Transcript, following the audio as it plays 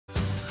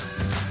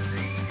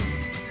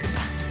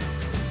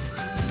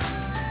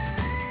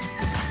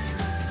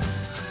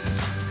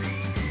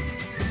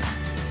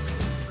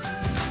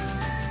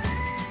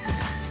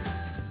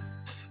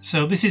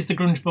So this is the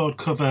grunge board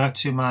cover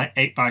to my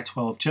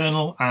 8x12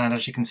 journal, and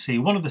as you can see,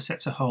 one of the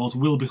sets of holes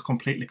will be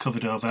completely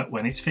covered over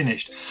when it's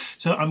finished.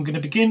 So I'm going to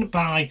begin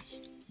by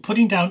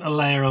putting down a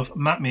layer of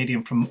matte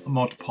medium from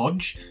Mod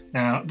Podge.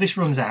 Now this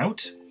runs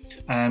out,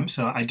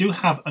 so I do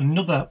have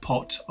another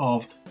pot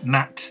of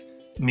matte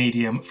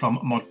medium from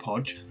Mod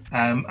Podge,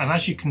 and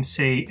as you can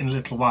see in a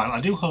little while,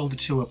 I do hold the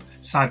two up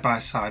side by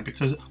side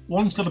because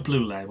one's got a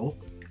blue label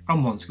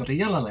and one's got a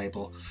yellow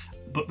label,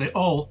 but they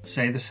all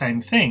say the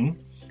same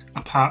thing,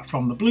 apart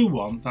from the blue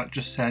one that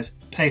just says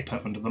paper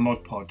under the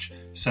Mod Podge.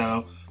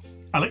 So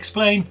I'll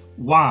explain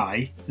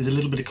why there's a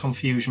little bit of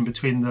confusion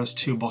between those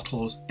two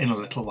bottles in a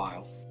little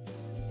while.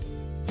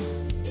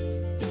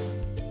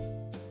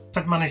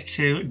 I've managed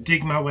to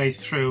dig my way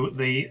through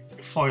the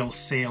foil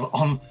seal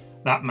on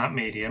that matte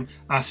medium.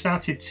 I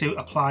started to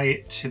apply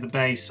it to the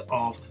base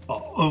of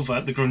or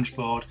over the grunge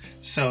board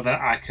so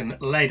that I can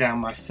lay down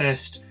my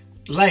first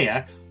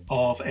layer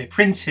of a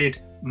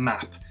printed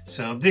map.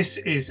 So this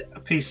is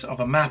a piece of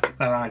a map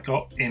that I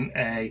got in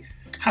a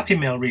Happy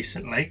Meal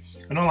recently,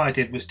 and all I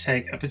did was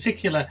take a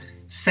particular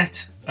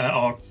set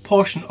or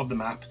portion of the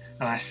map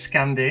and I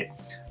scanned it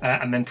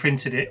and then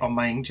printed it on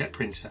my inkjet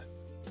printer.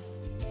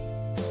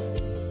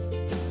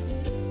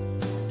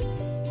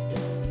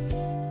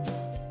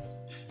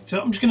 So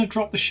I'm just going to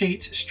drop the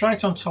sheet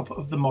straight on top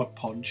of the Mod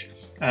Podge,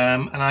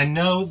 and I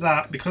know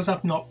that because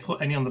I've not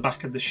put any on the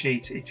back of the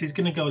sheet, it is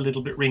going to go a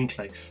little bit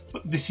wrinkly,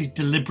 but this is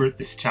deliberate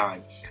this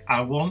time.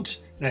 I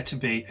want there to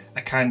be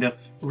a kind of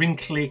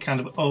wrinkly, kind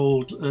of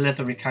old,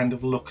 leathery kind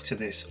of look to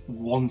this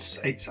once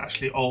it's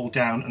actually all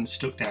down and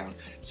stuck down.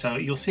 So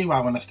you'll see why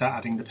when I start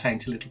adding the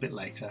paint a little bit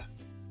later.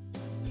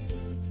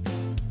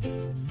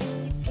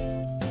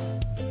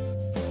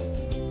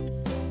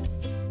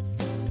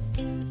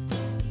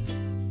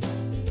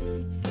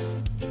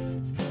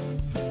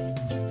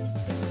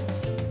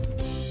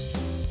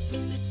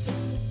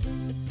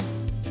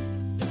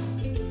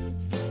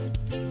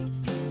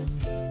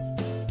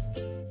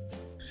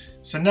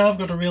 So now I've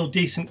got a real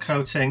decent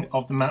coating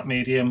of the matte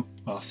medium,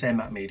 well I say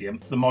matte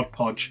medium, the Mod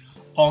Podge,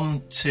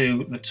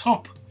 onto the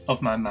top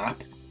of my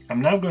map.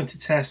 I'm now going to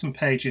tear some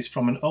pages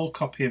from an old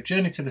copy of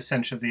Journey to the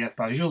Centre of the Earth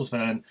by Jules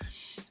Verne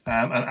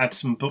and add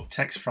some book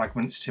text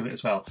fragments to it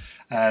as well.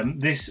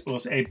 This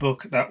was a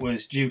book that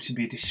was due to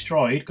be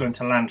destroyed, going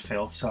to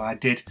landfill, so I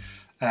did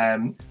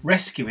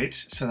rescue it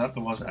so that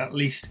there was at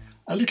least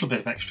a little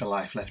bit of extra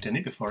life left in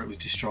it before it was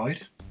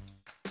destroyed.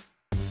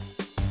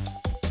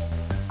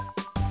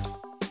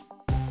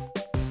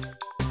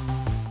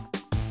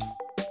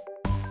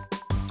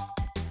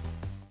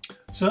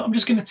 So I'm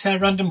just going to tear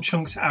random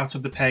chunks out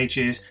of the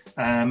pages,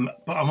 but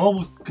I'm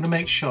always going to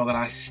make sure that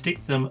I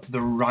stick them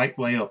the right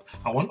way up.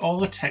 I want all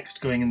the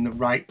text going in the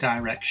right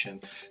direction.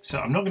 So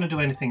I'm not going to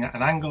do anything at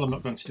an angle, I'm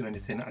not going to do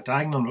anything at a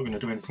diagonal, I'm not going to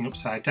do anything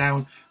upside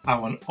down. I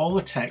want all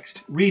the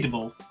text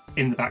readable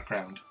in the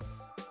background.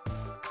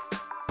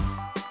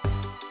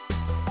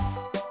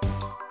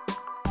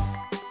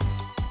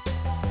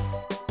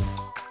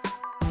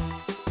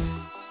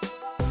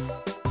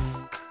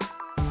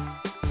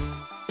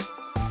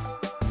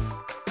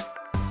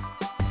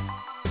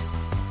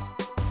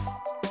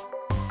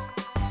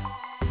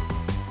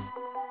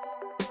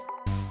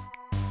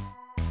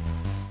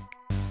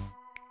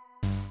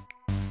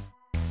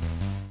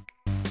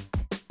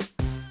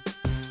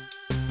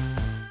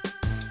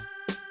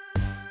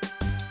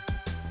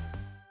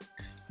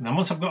 And then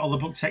once I've got all the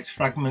book text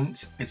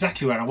fragments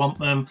exactly where I want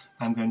them,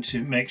 I'm going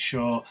to make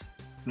sure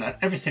that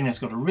everything has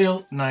got a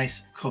real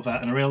nice cover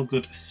and a real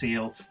good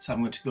seal. So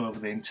I'm going to go over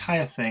the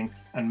entire thing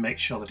and make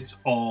sure that it's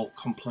all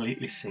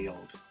completely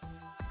sealed.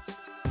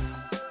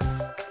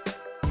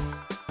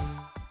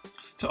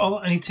 So all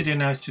I need to do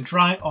now is to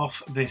dry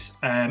off this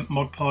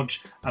Mod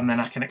Podge, and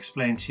then I can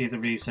explain to you the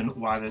reason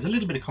why there's a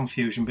little bit of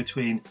confusion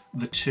between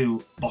the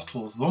two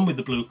bottles, the one with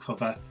the blue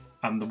cover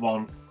and the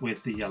one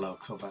with the yellow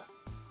cover.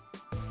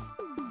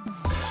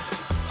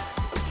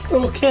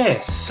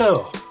 Okay,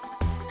 so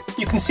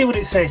you can see what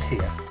it says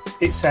here.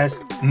 It says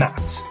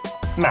matte,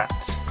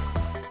 matte,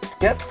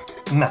 yep,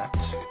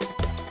 matte.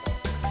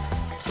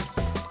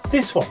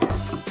 This one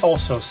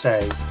also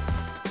says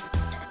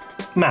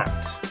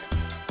matte,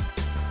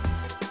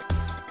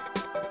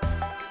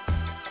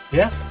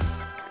 yeah?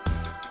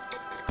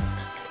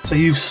 So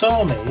you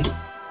saw me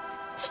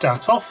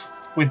start off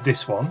with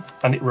this one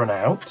and it run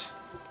out,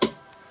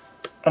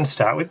 and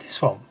start with this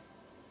one.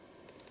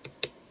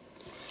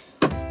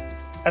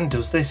 And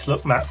does this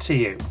look matte to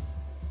you?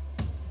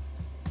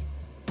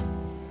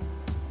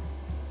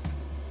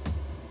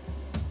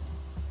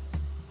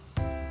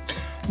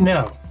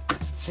 No,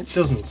 it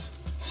doesn't.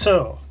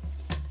 So,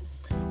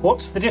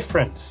 what's the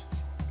difference?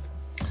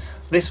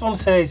 This one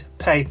says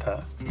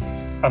paper,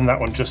 and that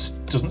one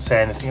just doesn't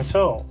say anything at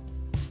all.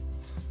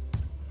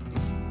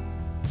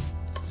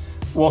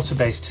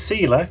 Water-based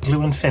sealer,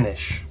 glue and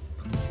finish.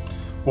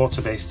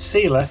 Water-based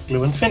sealer,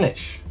 glue and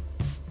finish.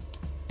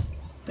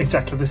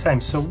 Exactly the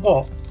same. So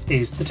what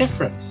is the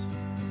difference?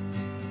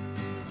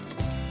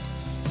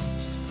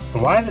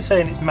 And why are they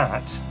saying it's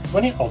matte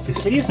when it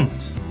obviously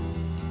isn't?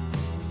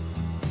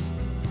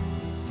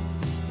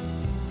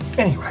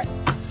 Anyway,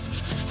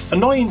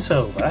 annoyance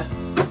over,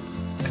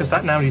 because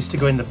that now needs to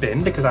go in the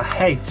bin because I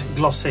hate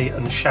glossy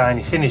and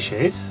shiny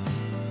finishes.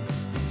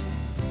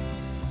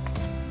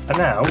 And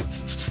now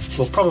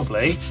we'll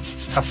probably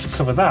have to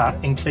cover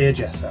that in clear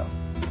gesso.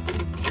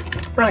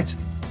 Right,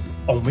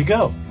 on we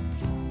go.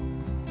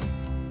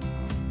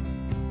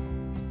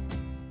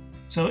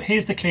 So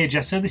here's the clear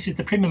gesso. This is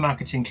the Premium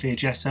Marketing clear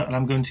gesso, and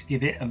I'm going to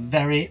give it a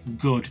very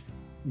good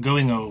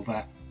going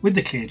over with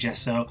the clear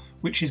gesso,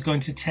 which is going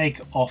to take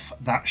off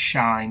that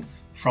shine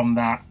from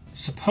that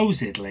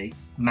supposedly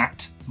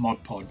matte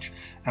Mod Podge.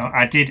 Now,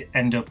 I did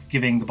end up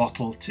giving the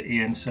bottle to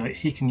Ian so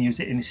he can use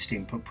it in his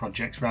steampunk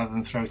projects rather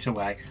than throw it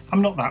away.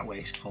 I'm not that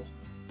wasteful.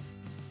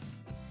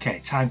 Okay,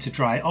 time to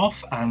dry it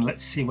off and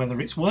let's see whether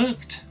it's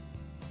worked.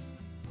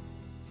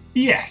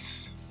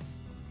 Yes!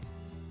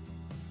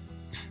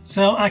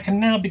 So I can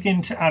now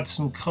begin to add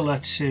some colour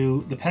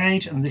to the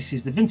page, and this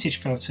is the Vintage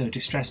Photo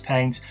Distress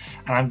Paint,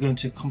 and I'm going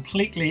to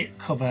completely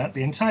cover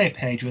the entire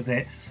page with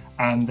it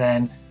and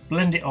then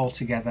blend it all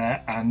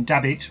together and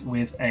dab it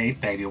with a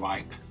baby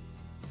wipe.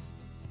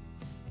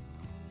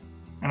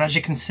 And as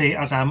you can see,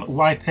 as I'm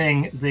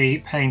wiping the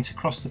paint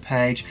across the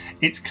page,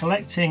 it's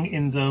collecting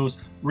in those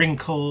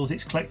wrinkles,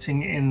 it's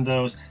collecting in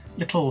those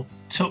little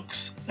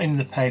tucks in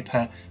the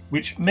paper,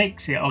 which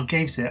makes it, or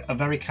gives it, a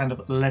very kind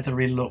of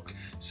leathery look.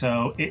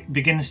 So it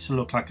begins to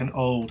look like an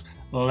old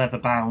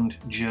leather-bound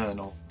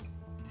journal.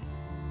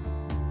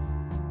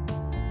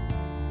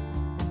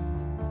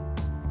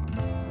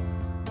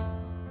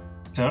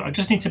 So I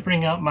just need to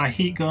bring out my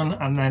heat gun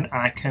and then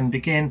I can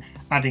begin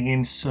adding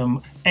in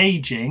some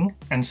aging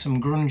and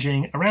some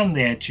grunging around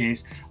the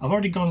edges. I've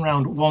already gone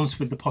round once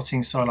with the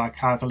potting soil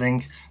archival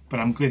ink, but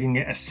I'm giving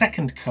it a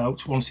second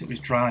coat once it was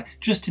dry,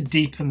 just to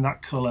deepen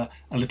that colour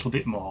a little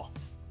bit more.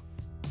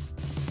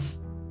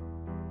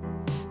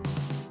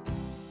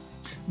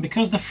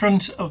 Because the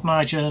front of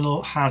my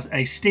journal has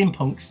a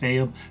steampunk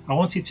theme, I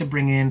wanted to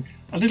bring in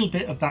a little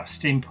bit of that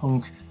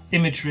steampunk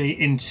imagery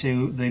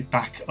into the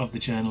back of the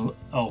journal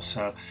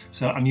also.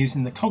 So I'm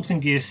using the Cogs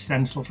and Gears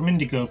stencil from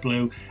Indigo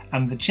Blue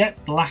and the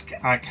jet black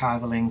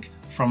archival ink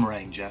from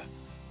Ranger.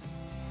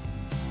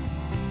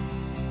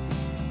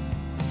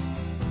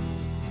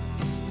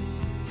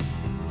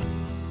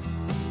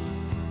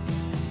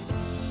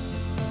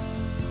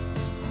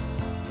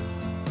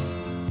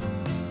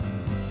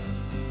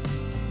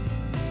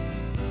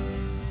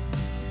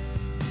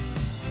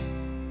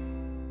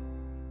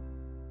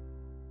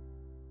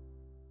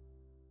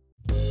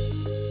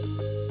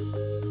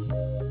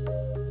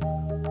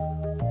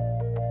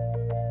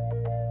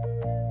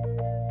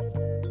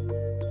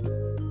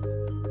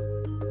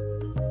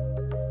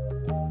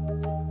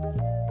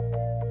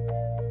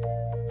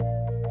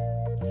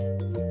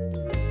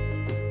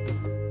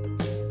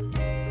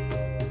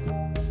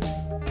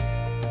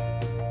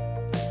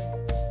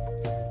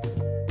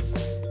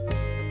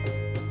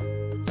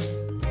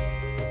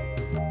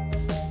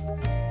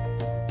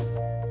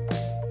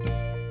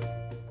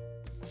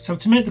 So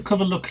to make the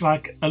cover look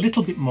like a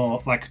little bit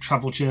more like a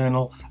travel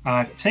journal,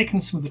 I've taken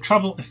some of the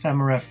travel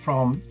ephemera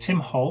from Tim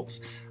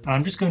Holtz and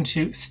I'm just going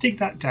to stick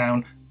that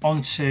down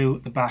onto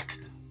the back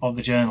of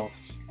the journal.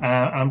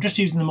 I'm just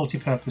using the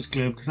multi-purpose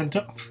glue because I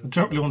don't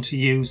really want to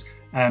use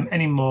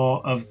any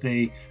more of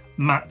the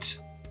matte,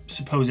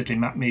 supposedly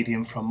matte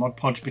medium from Mod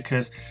Podge,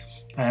 because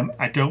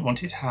I don't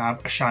want it to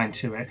have a shine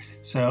to it.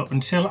 So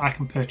until I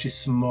can purchase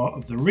some more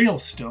of the real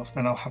stuff,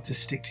 then I'll have to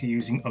stick to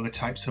using other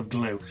types of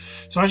glue.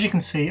 So as you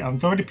can see,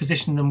 I've already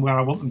positioned them where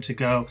I want them to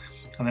go,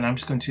 and then I'm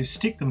just going to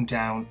stick them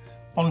down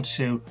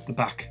onto the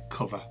back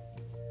cover.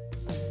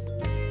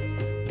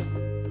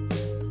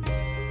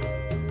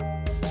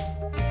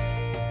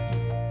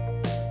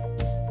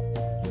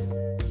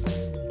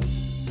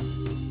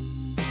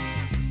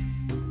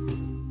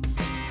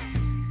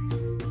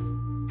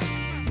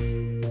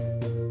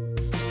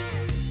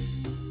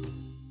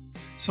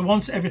 So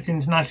once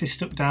everything's nicely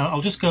stuck down, I'll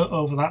just go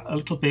over that a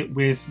little bit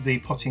with the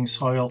potting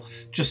soil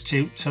just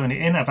to turn it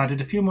in. I've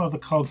added a few more of the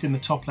cogs in the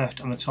top left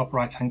and the top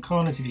right hand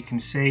corners, if you can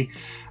see,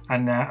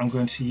 and now I'm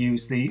going to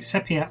use the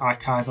sepia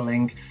archival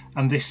ink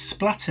and this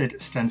splattered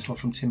stencil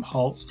from Tim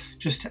Holtz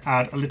just to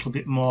add a little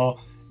bit more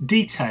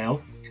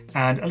detail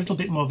and a little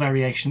bit more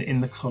variation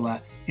in the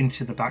colour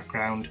into the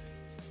background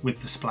with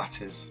the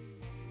splatters.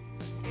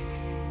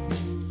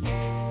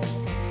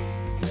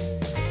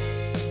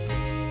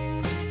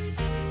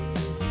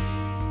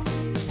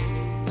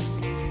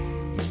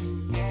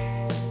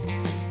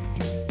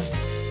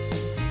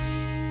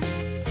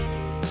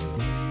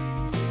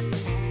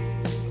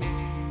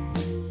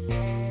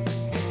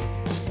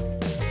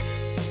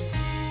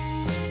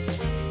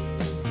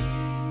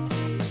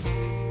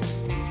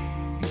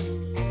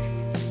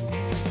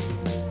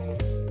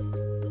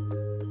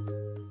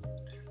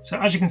 So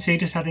as you can see,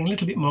 just adding a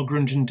little bit more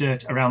grunge and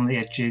dirt around the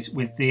edges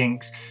with the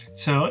inks.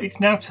 So it's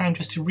now time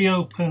just to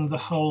reopen the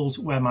holes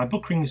where my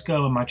book rings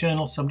go and my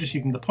journal. So I'm just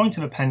using the point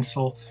of a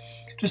pencil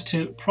just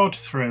to prod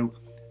through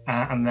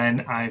and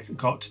then I've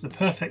got the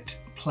perfect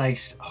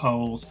placed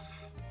holes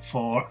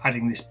for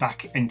adding this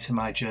back into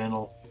my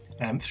journal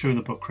through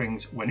the book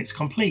rings when it's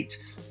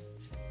complete.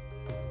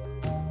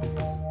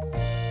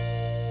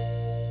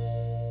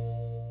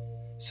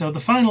 So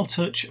the final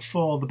touch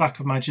for the back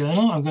of my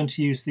journal, I'm going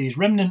to use these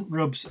remnant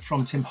rubs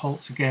from Tim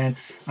Holtz again.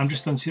 I'm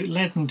just going to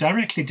lay them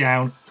directly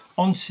down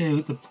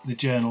onto the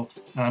journal,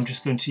 and I'm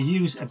just going to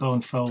use a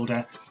bone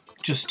folder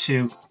just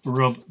to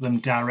rub them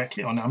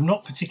directly on. I'm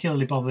not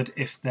particularly bothered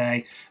if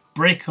they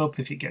break up,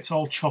 if it gets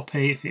all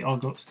choppy, if it all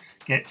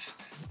gets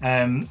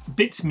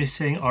bits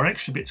missing or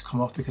extra bits come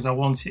off, because I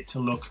want it to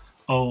look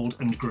old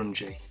and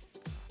grungy.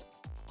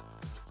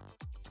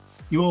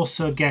 You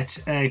also get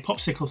a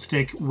popsicle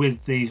stick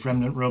with these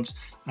remnant rubs,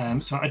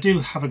 so I do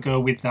have a go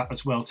with that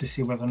as well to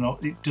see whether or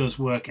not it does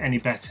work any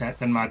better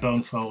than my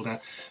bone folder,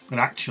 but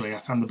actually I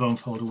found the bone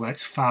folder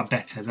works far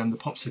better than the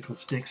popsicle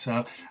stick,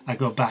 so I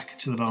go back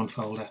to the bone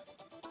folder.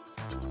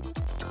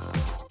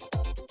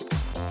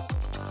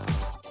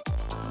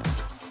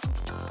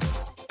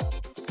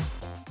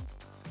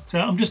 So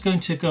I'm just going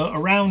to go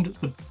around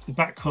the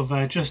back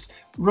cover, just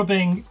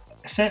rubbing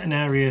certain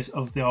areas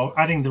of or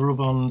adding the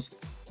rub-ons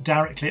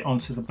directly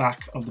onto the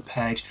back of the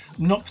page.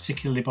 I'm not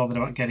particularly bothered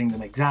about getting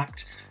them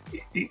exact.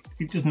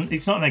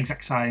 It's not an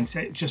exact science.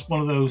 It's just one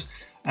of those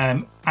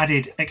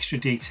added extra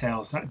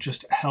details that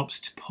just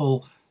helps to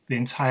pull the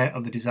entire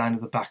of the design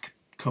of the back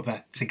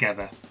cover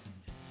together.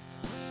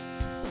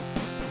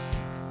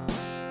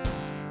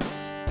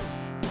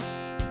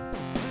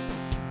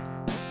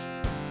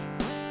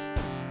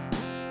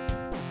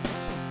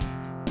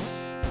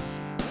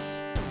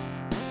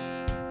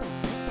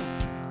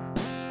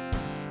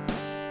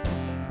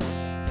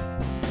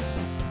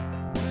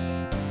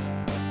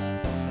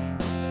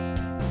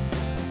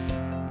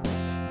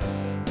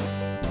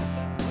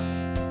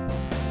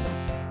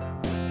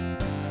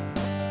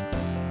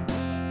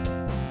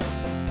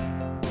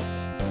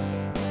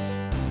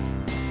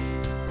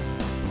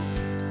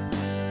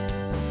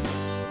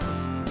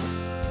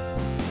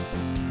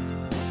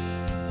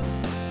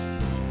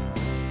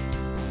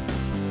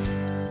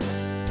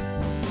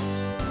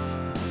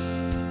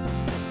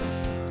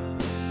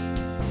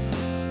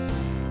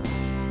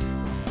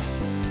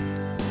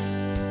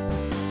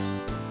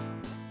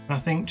 I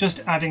think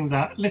just adding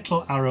that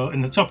little arrow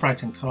in the top right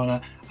hand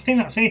corner, I think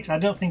that's it. I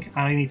don't think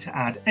I need to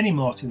add any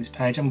more to this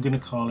page. I'm going to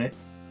call it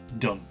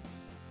done.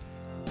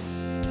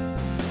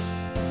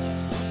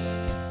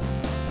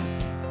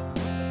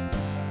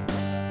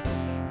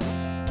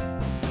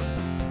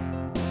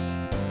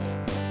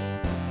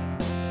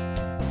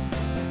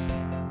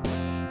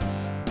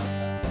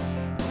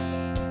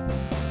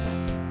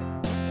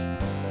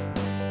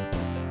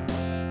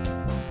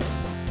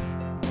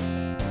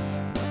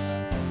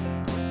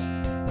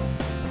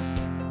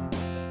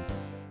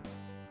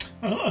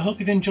 I hope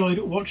you've enjoyed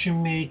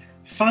watching me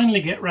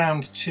finally get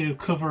round to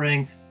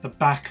covering the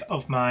back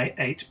of my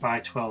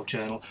 8x12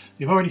 journal.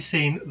 You've already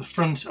seen the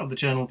front of the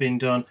journal being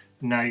done,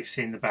 now you've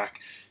seen the back.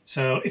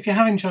 So if you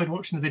have enjoyed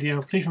watching the video,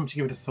 please remember to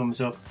give it a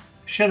thumbs up,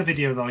 share the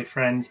video with all your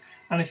friends,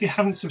 and if you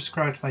haven't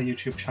subscribed to my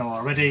YouTube channel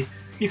already,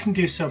 you can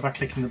do so by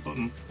clicking the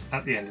button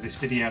at the end of this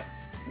video.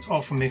 That's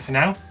all from me for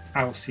now.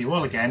 I will see you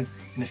all again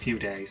in a few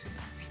days.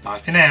 Bye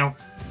for now.